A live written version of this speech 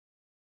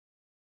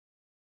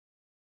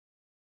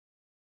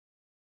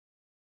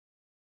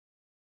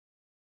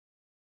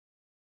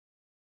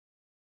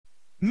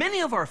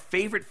Many of our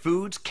favorite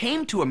foods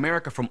came to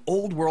America from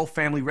Old World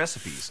family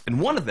recipes,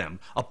 and one of them,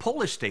 a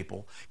Polish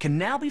staple, can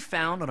now be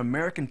found on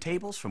American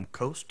tables from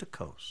coast to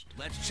coast.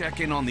 Let's check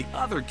in on the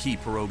other key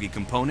pierogi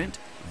component,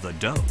 the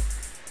dough.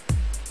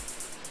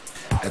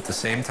 At the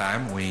same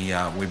time, we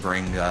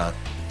bring our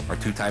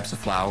two types of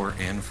flour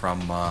in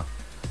from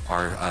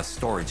our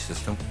storage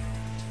system.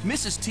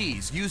 Mrs.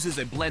 T's uses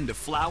a blend of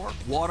flour,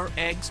 water,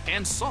 eggs,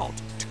 and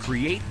salt to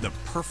create the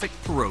perfect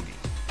pierogi.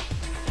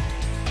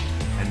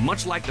 And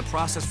much like the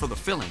process for the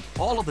filling,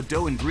 all of the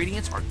dough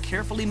ingredients are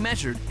carefully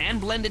measured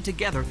and blended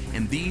together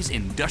in these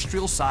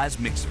industrial-sized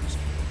mixers.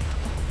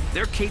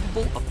 They're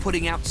capable of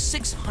putting out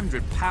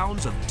 600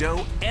 pounds of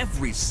dough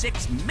every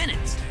 6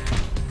 minutes.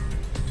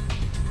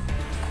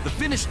 The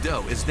finished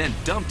dough is then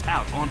dumped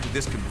out onto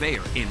this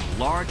conveyor in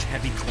large,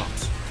 heavy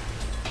clumps.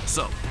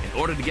 So, in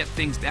order to get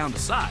things down to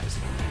size,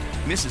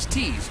 Mrs.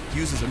 T's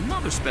uses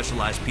another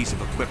specialized piece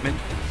of equipment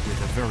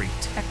with a very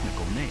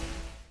technical name.